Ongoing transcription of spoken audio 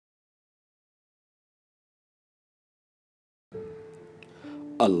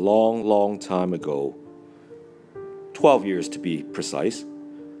A long, long time ago, 12 years to be precise,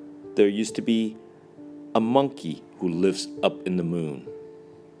 there used to be a monkey who lives up in the moon.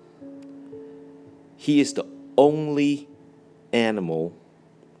 He is the only animal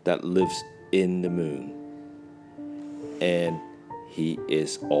that lives in the moon. And he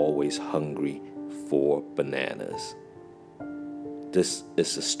is always hungry for bananas. This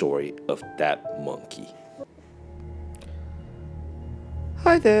is the story of that monkey.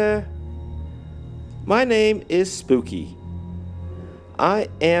 Hi there. My name is Spooky. I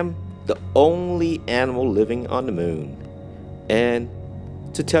am the only animal living on the moon. And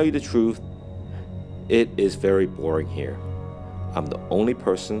to tell you the truth, it is very boring here. I'm the only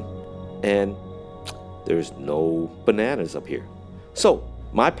person and there's no bananas up here. So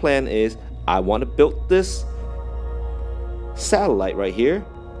my plan is I want to build this satellite right here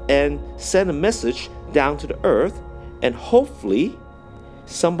and send a message down to the earth, and hopefully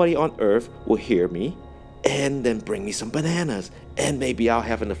somebody on earth will hear me and then bring me some bananas, and maybe I'll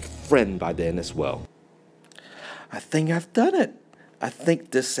have a friend by then as well. I think I've done it. I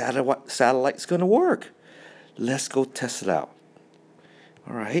think this satellite's gonna work. Let's go test it out.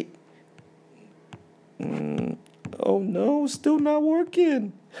 All right. Oh no, still not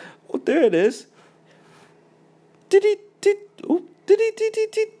working. Oh, there it is.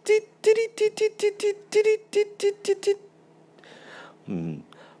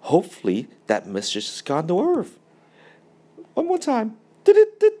 Hopefully that message has gone to Earth. One more time. Ooh,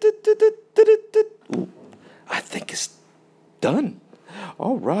 I think it's done.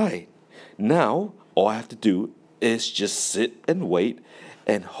 All right. Now all I have to do is just sit and wait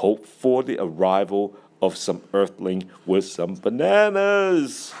and hope for the arrival of some earthling with some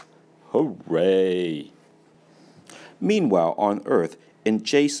bananas. Hooray! Meanwhile, on Earth, in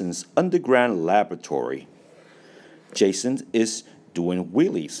Jason's underground laboratory, Jason is doing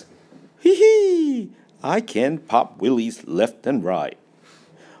wheelies. Hee hee! I can pop wheelies left and right.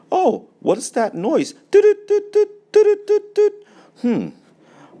 Oh, what is that noise?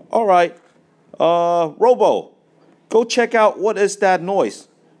 All right. Robo, go check out what is that noise.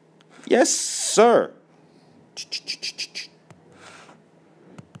 Yes, sir.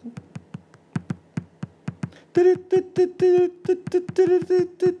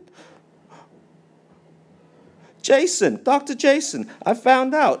 Jason, Dr. Jason, I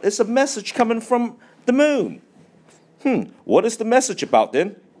found out. It's a message coming from the moon. What is the message about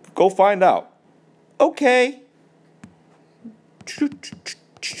then? Go find out. Okay.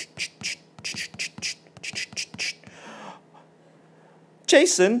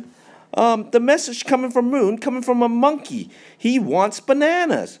 Jason, the message coming from moon, coming from a monkey. He wants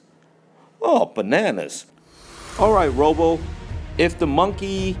bananas. Oh, bananas. All right, Robo. If the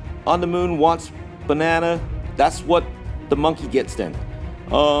monkey on the moon wants banana, that's what the monkey gets then.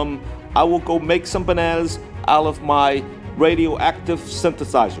 I will go make some bananas out of my radioactive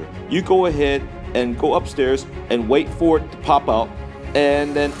synthesizer. You go ahead and go upstairs and wait for it to pop out,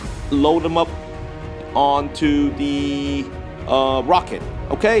 and then load them up onto the rocket.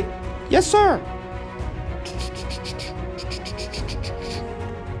 Okay? Yes, sir.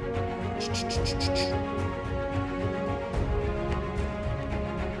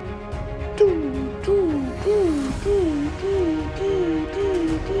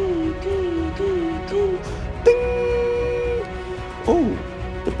 Oh,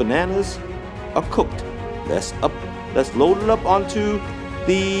 the bananas are cooked. Let's load it up onto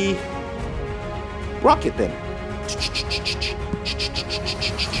the rocket then.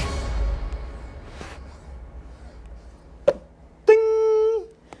 Ding!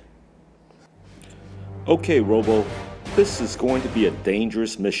 Okay, Robo, this is going to be a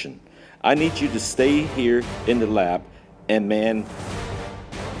dangerous mission. I need you to stay here in the lab and man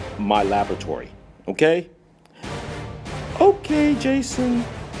my laboratory, okay? Okay, Jason.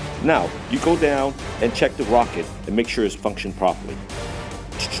 Now, you go down and check the rocket and make sure it's functioning properly.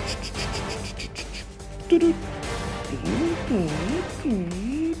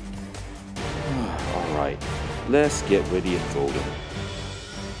 All right, let's get ready and go then.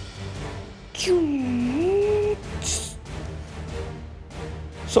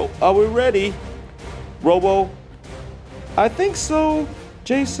 So, are we ready, Robo? I think so,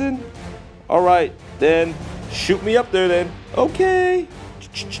 Jason. All right, then shoot me up there then. Okay.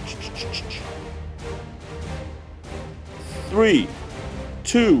 3,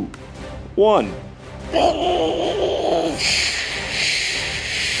 2, 1.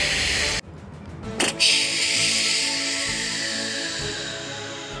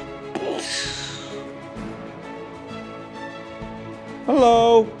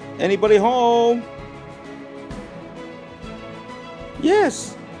 Hello? Anybody home?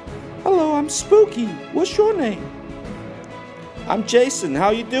 Yes. Hello, I'm Spooky. What's your name? I'm Jason.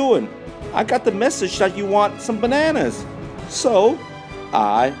 How you doing? I got the message that you want some bananas. So,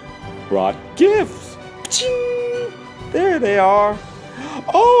 I brought gifts. Ching! There they are.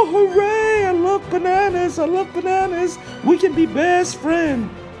 Oh, hooray! I love bananas. I love bananas. We can be best friends.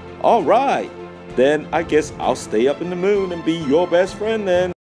 All right. Then I guess I'll stay up in the moon and be your best friend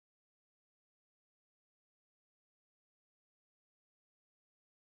then.